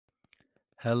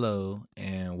Hello,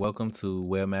 and welcome to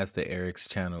Webmaster Eric's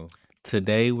channel.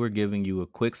 Today, we're giving you a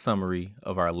quick summary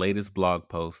of our latest blog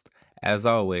post. As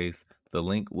always, the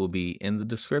link will be in the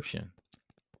description.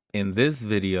 In this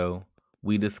video,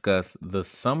 we discuss the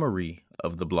summary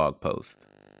of the blog post.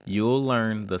 You'll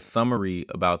learn the summary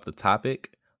about the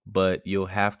topic, but you'll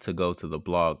have to go to the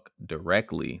blog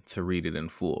directly to read it in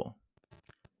full.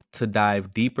 To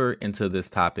dive deeper into this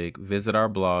topic, visit our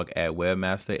blog at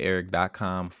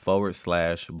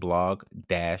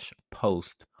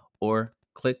webmastereric.com/blog-post or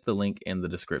click the link in the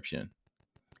description.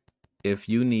 If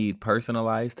you need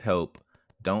personalized help,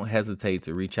 don't hesitate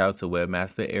to reach out to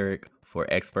Webmaster Eric for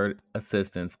expert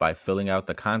assistance by filling out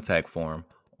the contact form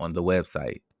on the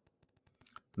website.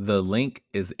 The link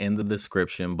is in the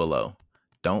description below.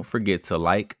 Don't forget to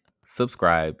like,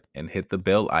 subscribe, and hit the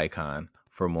bell icon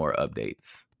for more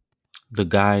updates. The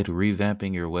guide,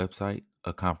 Revamping Your Website,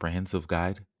 a comprehensive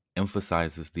guide,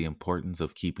 emphasizes the importance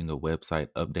of keeping a website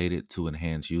updated to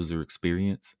enhance user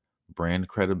experience, brand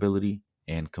credibility,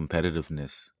 and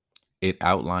competitiveness. It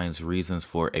outlines reasons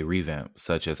for a revamp,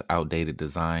 such as outdated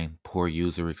design, poor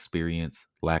user experience,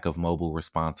 lack of mobile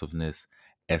responsiveness,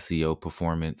 SEO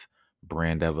performance,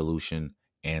 brand evolution,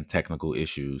 and technical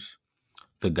issues.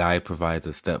 The guide provides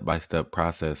a step-by-step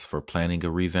process for planning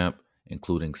a revamp,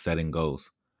 including setting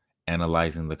goals,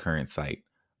 analyzing the current site,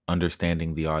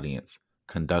 understanding the audience,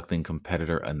 conducting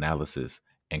competitor analysis,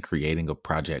 and creating a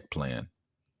project plan.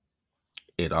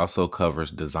 It also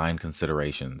covers design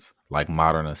considerations like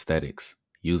modern aesthetics,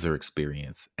 user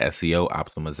experience, SEO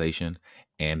optimization,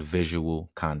 and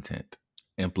visual content.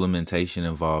 Implementation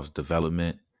involves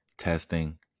development,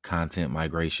 testing, content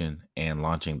migration, and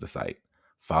launching the site,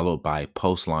 followed by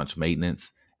post-launch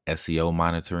maintenance, SEO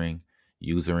monitoring,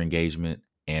 user engagement,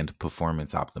 and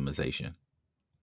performance optimization.